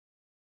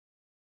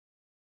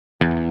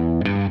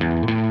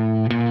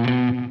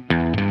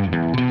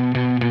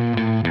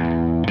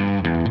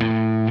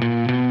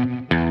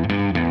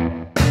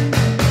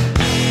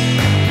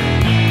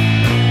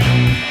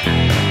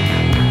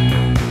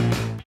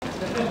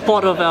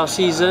part of our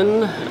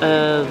season,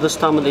 this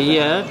time of the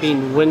year,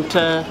 being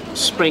winter,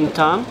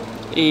 springtime,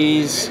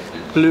 is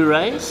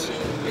Bluerays.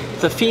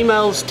 The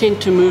females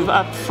tend to move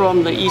up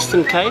from the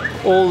Eastern Cape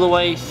all the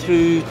way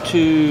through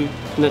to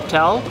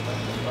Natal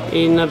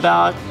in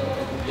about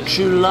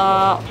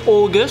July,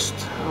 August.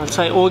 I'd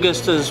say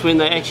August is when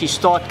they actually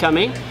start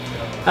coming,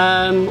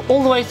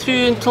 all the way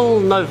through until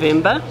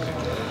November.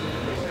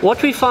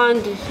 What we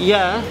find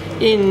here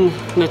in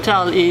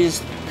Natal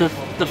is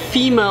the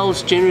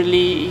females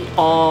generally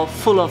are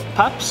full of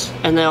pups,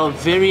 and they are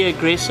very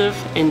aggressive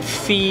and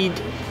feed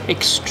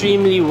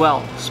extremely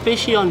well,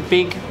 especially on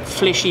big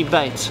fleshy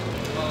baits.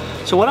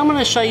 So what I'm going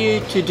to show you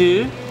to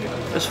do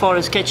as far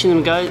as catching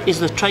them goes is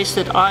the trace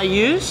that I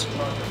use.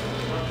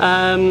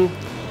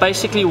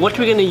 Basically what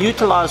we're going to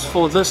utilize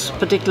for this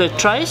particular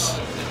trace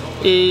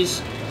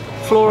is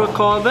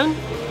fluorocarbon,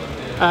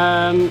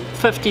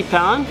 50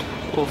 pound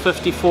or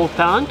 54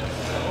 pound.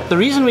 The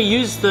reason we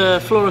use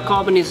the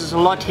fluorocarbon is it's a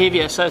lot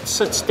heavier, so it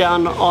sits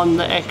down on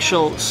the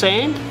actual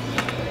sand.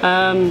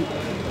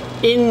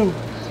 In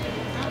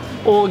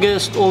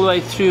August all the way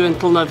through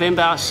until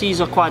November, our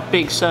seas are quite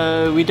big,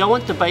 so we don't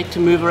want the bait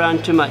to move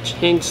around too much,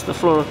 hence the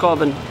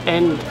fluorocarbon.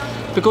 And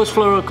because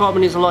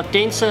fluorocarbon is a lot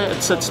denser,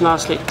 it sits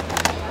nicely.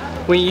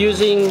 We're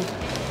using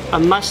a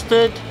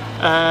mustard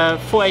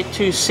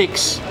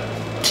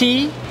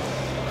 4826T,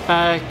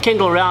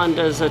 Kendall round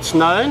as it's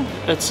known.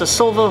 It's a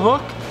silver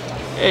hook.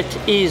 It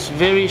is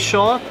very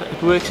sharp,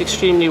 it works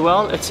extremely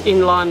well, it's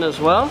inline as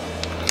well.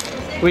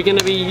 We're going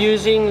to be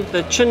using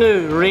the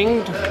Chinu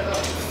ringed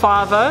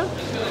 5.0.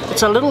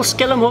 It's a little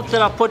skellum hook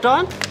that I put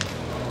on.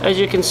 As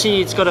you can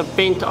see, it's got a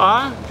bent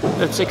eye.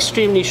 It's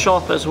extremely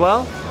sharp as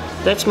well.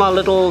 That's my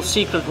little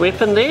secret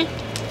weapon there.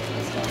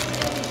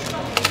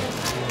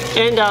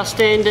 And our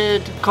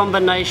standard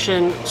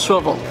combination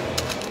swivel. And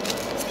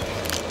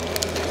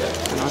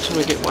I just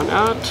want to get one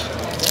out.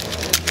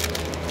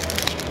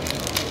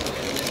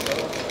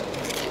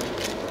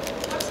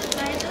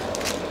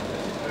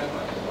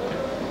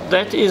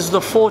 That is the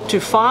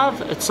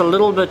 4-5. It's a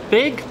little bit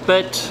big,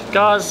 but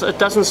guys, it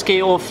doesn't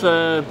scare off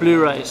the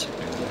Bluerays.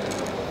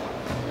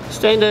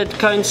 Standard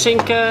cone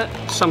sinker,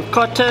 some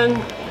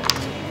cotton,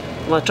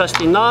 my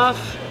trusty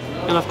knife,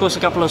 and of course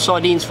a couple of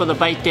sardines for the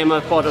bait demo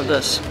part of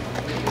this.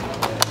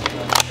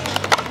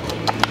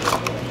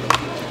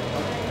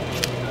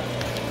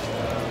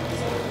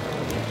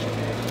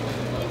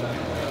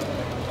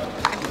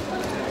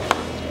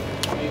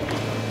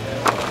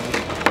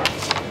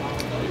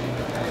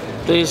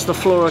 There's the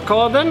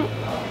fluorocarbon.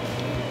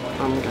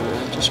 I'm going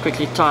to just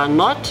quickly tie a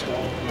knot.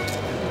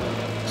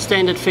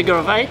 Standard figure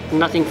of 8,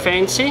 nothing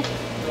fancy.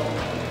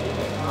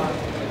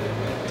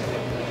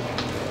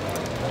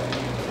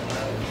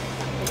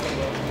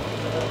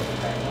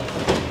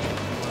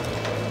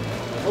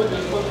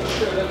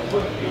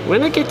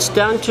 When it gets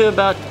down to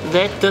about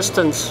that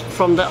distance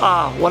from the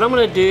eye, what I'm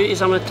going to do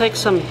is I'm going to take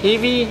some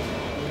heavy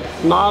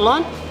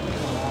nylon,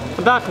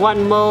 about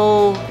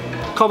 1mm,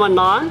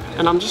 9,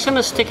 and I'm just going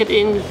to stick it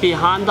in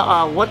behind the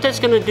eye. What that's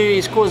going to do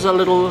is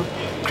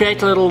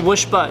create a little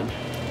wishbone,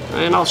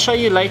 and I'll show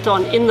you later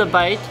on in the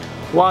bait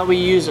why we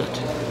use it.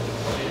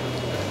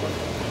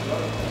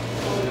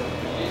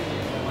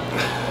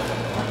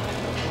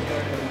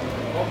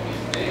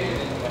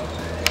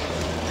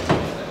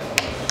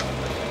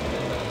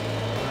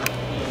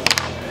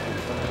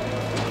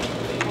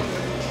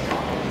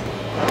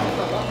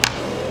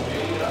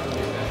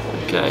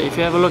 Okay, if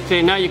you have a look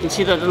there now, you can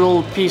see that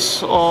little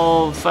piece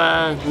of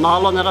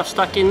nylon that I've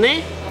stuck in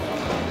there.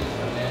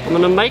 I'm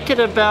going to make it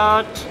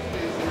about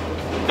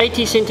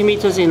 80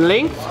 centimeters in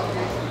length.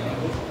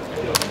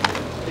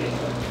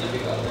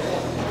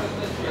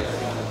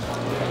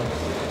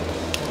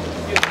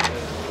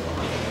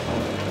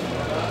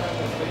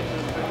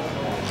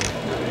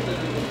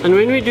 And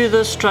when we do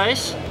this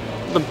trace,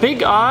 the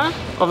big eye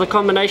of the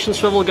combination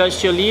swivel goes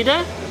to your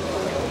leader,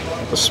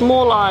 the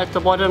small eye at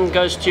the bottom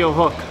goes to your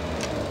hook.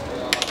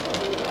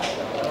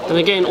 And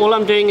again, all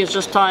I'm doing is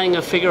just tying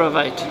a figure of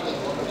 8.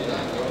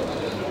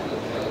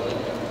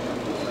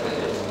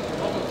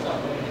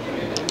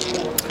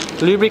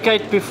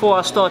 Lubricate before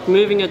I start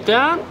moving it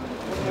down.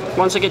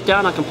 Once I get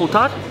down, I can pull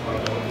tight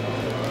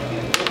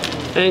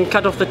and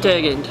cut off the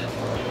tag end.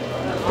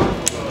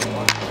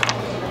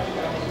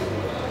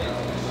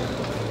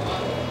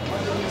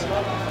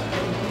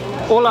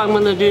 All I'm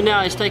going to do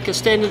now is take a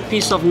standard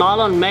piece of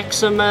nylon,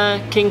 Maxima,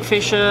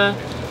 Kingfisher,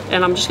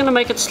 and I'm just going to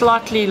make it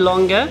slightly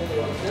longer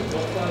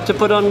to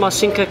put on my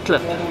sinker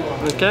clip.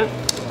 Okay,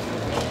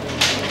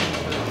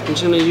 I'm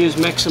just going to use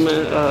Maxima,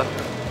 I'm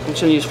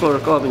just going to use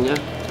fluorocarbon, yeah,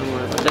 don't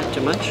worry about that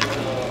too much.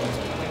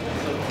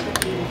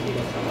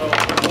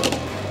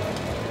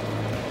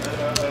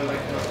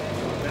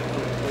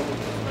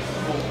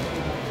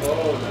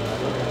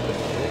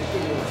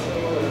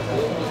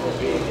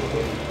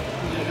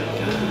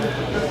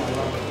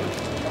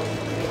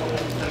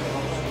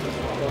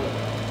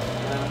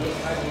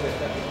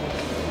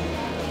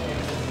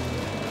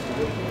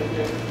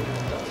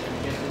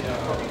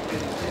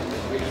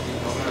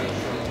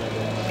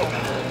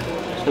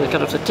 Just going to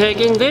cut off the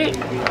tagging there.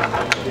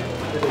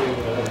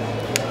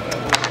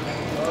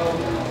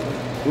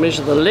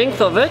 Measure the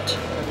length of it,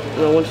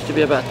 and I want it to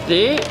be about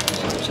there,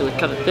 so I'm just going to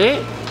cut it there.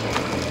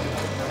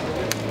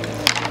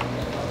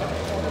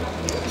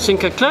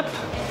 Sinker clip.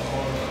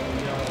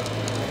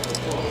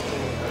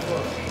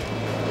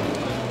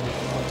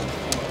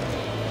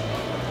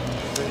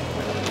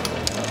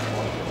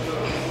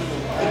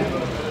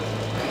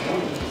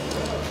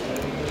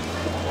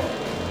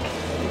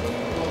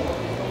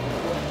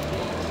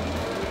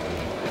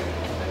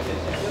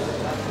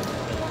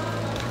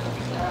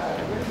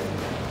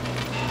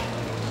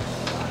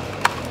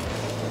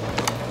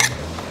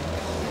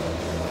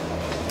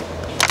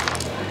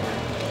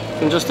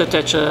 And just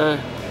attach a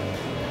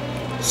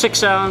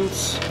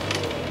 6-ounce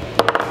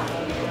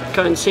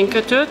cone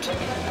sinker to it,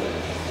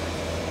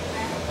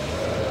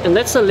 and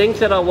that's the length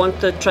that I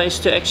want the trace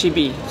to actually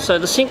be. So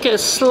the sinker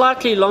is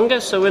slightly longer,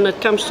 so when it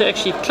comes to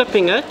actually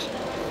clipping it,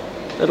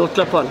 it'll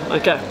clip on.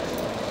 Okay,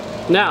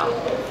 now,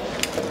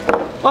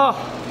 oh,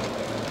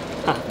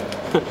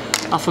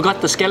 I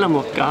forgot the scallop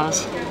hook,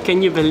 guys.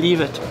 Can you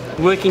believe it?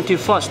 Working too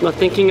fast, not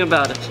thinking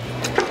about it.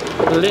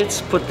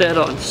 Let's put that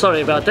on.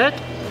 Sorry about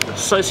that.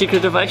 So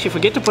secretive, I actually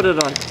forget to put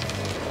it on.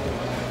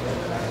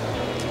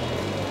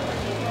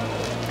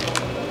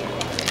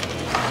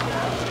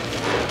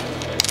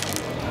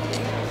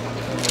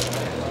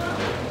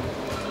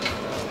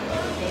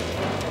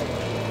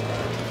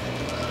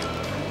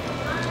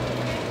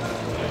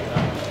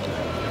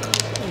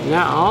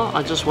 Now,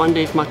 I just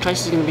wonder if my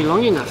trace is going to be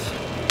long enough.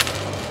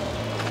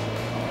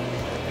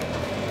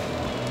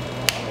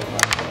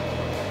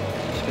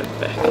 Let's go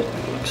back.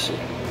 Let's see.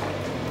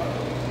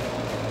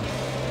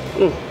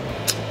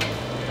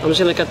 I'm just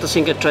going to cut the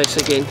sinker trace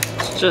again.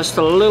 It's just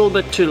a little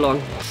bit too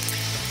long.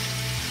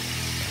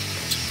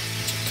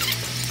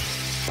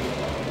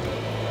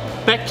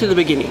 Back to the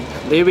beginning.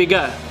 There we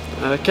go.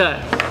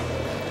 Okay.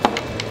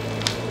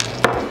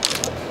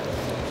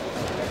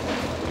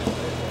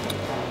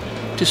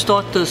 To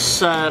start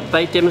this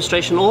bait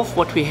demonstration off,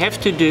 what we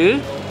have to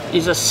do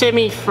is a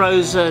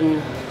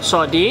semi-frozen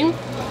sardine.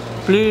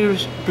 Blue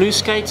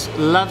Skates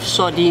love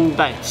sardine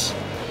baits.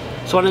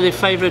 It's one of their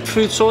favorite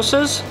food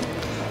sources.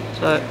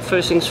 So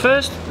first things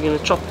first, we're going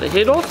to chop the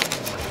head off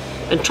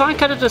and try and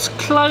cut it as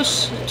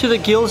close to the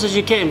gills as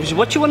you can, because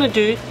what you want to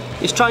do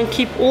is try and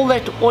keep all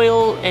that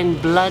oil and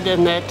blood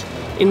and that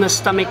in the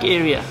stomach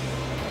area.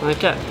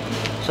 Okay,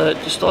 so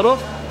to start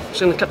off, I'm just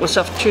going to cut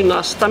myself 2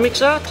 nice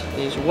stomachs out.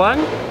 There's one,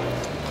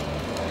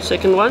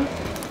 second one.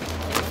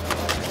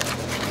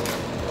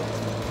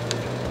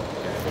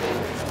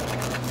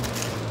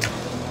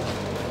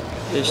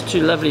 There's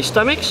 2 lovely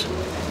stomachs.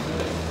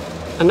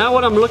 And now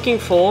what I'm looking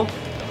for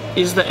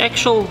is the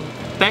actual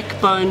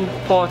backbone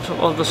part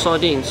of the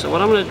sardine. So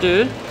what I'm going to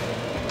do,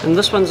 and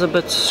this one's a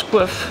bit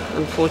squiff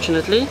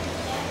unfortunately,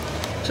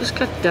 just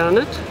cut down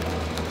it.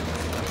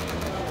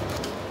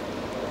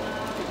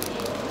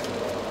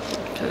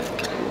 Okay,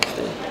 cut it off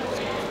there.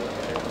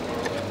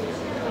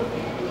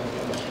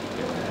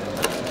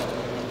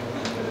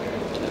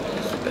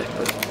 There's the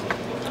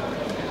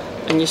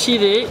backbone. And you see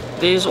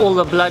there's all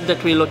the blood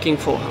that we're looking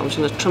for. I'm just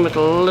going to trim it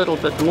a little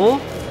bit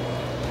more.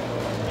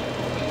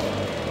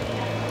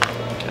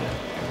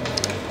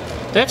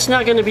 That's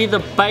now going to be the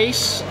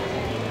base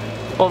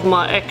of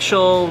my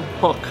actual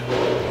hook,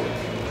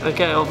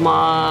 okay, of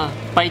my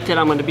bait that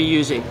I'm going to be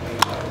using.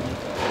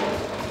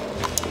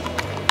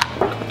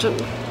 Cotton.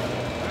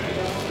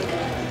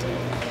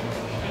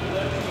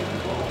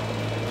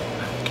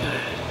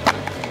 Okay.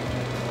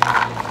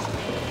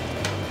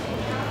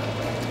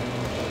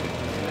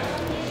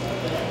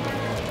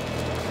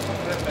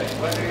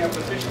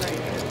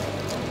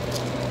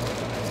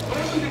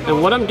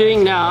 And what I'm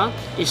doing now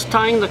is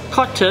tying the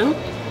cotton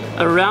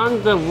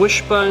around the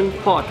wishbone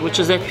part, which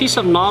is that piece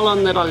of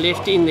nylon that I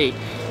left in there.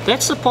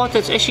 That's the part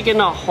that's actually going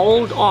to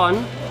hold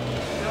on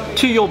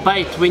to your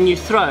bait when you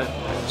throw.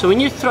 So when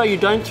you throw, you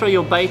don't throw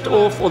your bait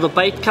off or the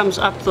bait comes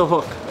up the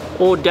hook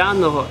or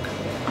down the hook.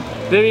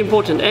 Very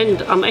important.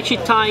 And I'm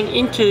actually tying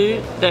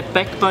into that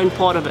backbone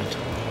part of it.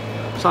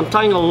 So I'm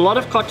tying a lot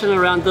of cotton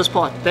around this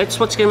part. That's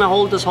what's going to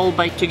hold this whole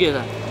bait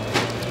together.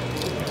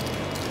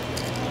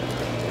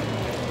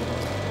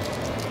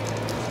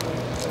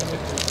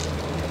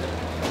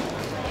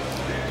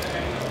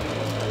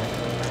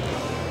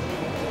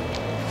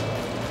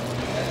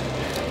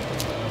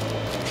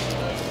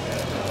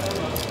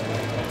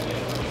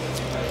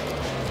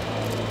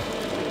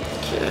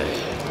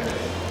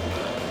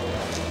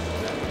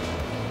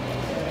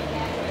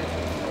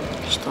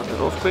 Start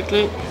it off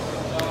quickly.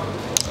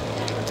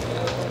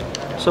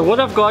 So what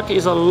I've got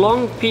is a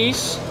long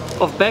piece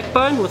of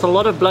backbone with a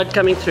lot of blood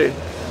coming through.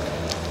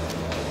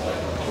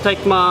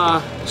 Take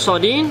my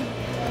sardine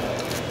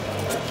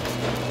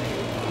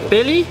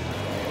belly,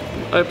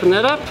 open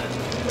that up.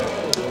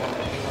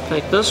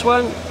 Take this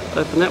one,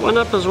 open that one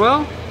up as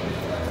well.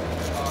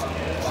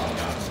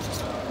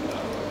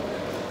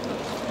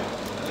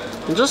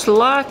 And just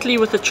lightly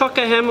with a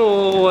chocker hammer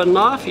or a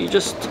knife, you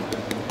just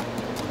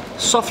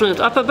soften it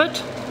up a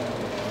bit.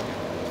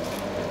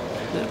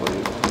 That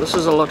one. This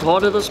is a lot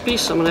harder, this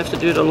piece. I'm going to have to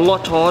do it a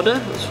lot harder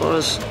as far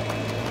as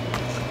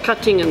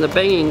cutting and the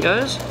banging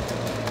goes.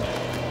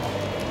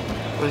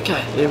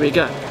 Okay, there we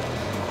go.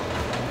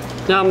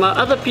 Now my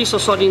other piece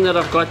of sardine that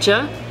I've got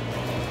here,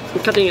 I'm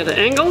cutting at an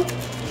angle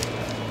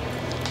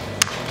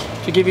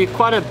to give you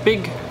quite a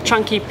big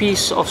chunky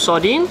piece of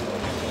sardine.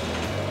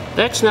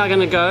 That's now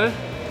going to go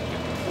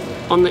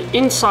on the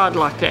inside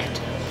like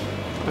that.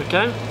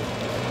 Okay.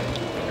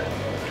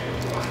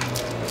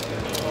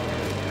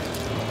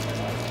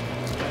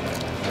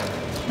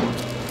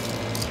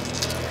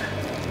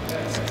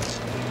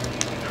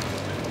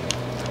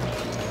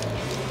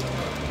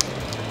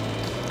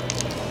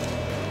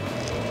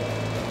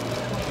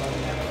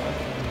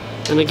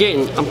 And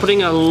again, I'm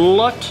putting a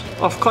lot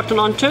of cotton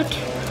onto it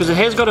because it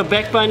has got a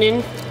backbone in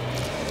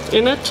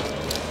it.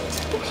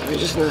 So we're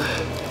just going to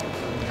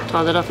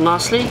tie that up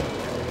nicely.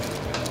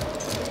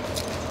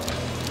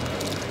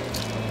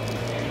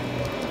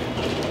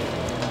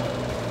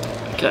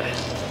 Okay.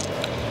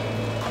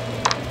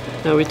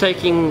 Now we're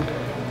taking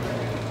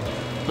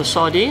the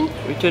sardine,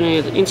 we're turning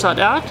it inside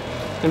out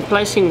and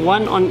placing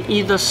one on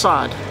either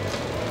side.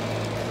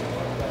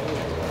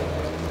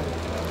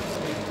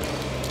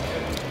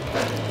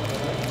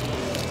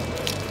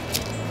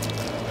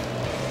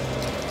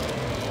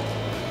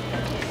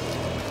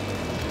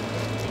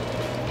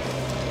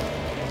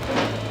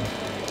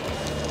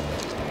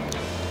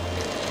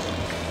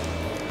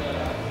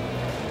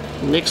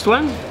 Next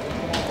one,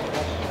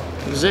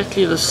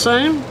 exactly the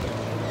same,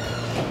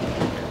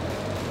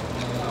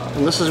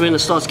 and this is when it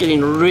starts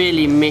getting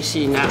really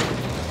messy now.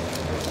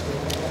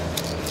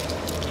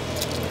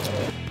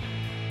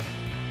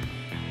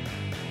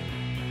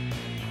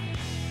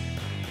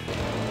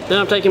 Then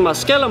I'm taking my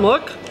scallop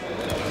hook,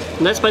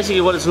 and that's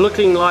basically what it's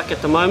looking like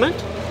at the moment.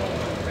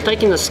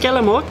 Taking the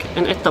scallop hook,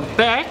 and at the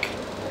back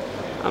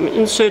I'm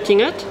inserting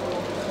it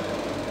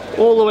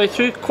all the way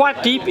through,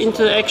 quite deep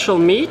into the actual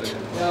meat.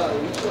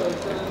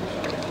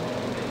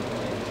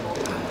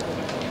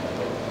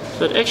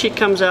 So it actually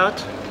comes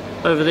out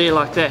over there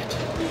like that.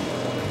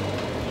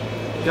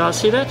 You guys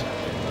see that?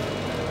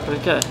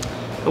 Okay.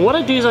 And what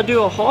I do is I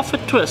do a half a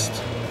twist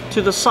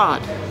to the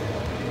side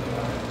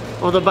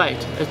of the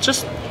bait. It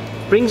just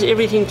brings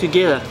everything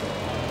together.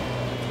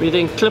 We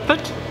then clip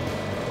it.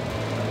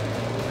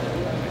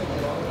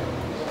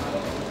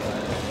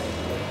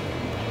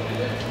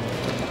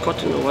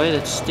 Cotton away,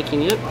 that's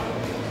sticking in.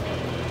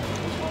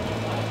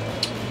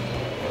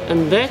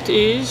 And that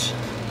is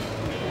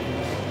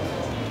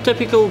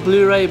typical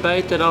Blueray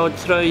bait that I would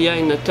throw here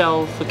in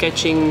Natal for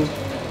catching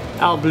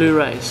our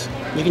Bluerays.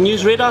 You can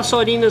use red eye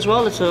sardine as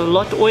well, it's a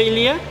lot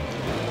oilier,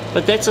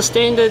 but that's a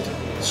standard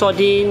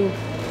sardine,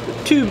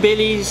 2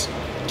 bellies,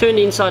 turned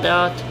inside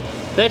out.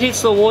 That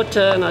hits the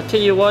water and I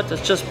tell you what,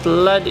 it's just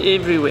blood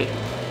everywhere.